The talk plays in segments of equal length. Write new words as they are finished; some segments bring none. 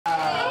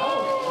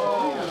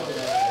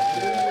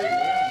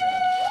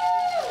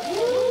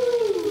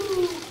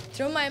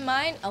Through my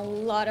mind, a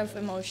lot of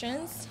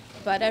emotions,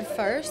 but at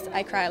first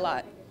I cry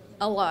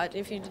a lot.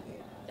 If you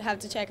have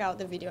to check out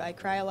the video, I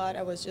cry a lot.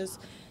 I was just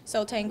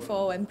so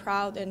thankful and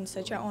proud and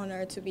such an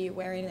honor to be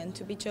wearing and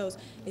to be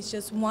chosen. It's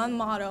just one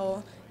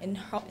model in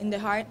the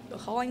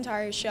whole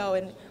entire show,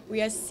 and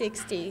we are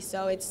 60,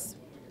 so it's,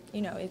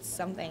 you know, it's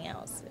something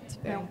else. It's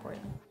very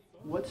important.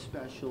 What's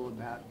special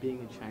about being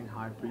in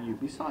Shanghai for you,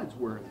 besides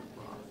wearing the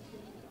bra?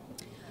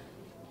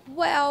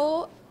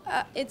 Well,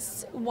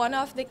 it's one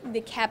of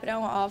the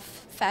capital of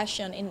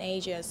fashion in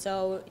Asia,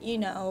 so, you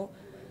know,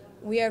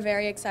 we are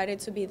very excited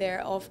to be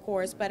there, of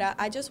course, but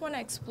I just want to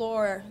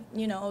explore,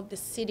 you know, the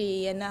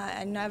city, and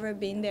I've never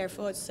been there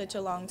for such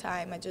a long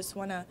time. I just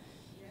want to,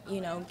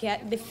 you know,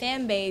 get the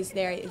fan base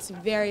there. It's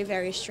very,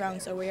 very strong,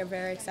 so we are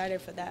very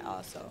excited for that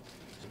also.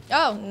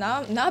 Oh,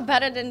 no, not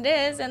better than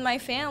this, and my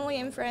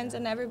family and friends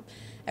and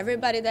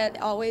everybody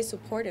that always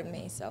supported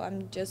me, so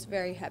I'm just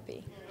very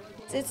happy.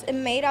 It's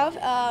made of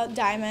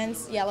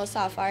diamonds, yellow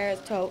sapphire,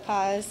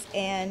 topaz,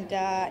 and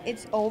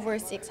it's over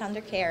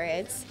 600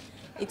 carats.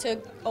 It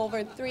took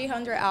over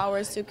 300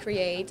 hours to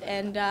create,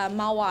 and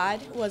Mawad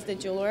was the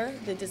jeweler,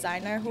 the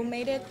designer who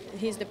made it.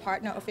 He's the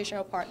partner,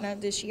 official partner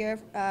this year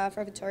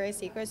for Victoria's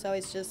Secret, so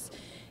it's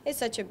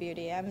such a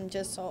beauty. I'm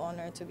just so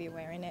honored to be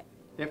wearing it.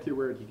 After you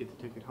wear it, you get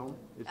to take it home?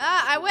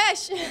 I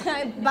wish.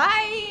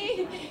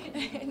 Bye.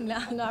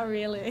 No, not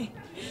really.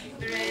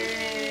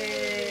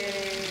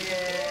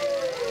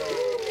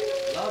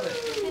 Love it.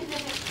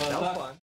 Well,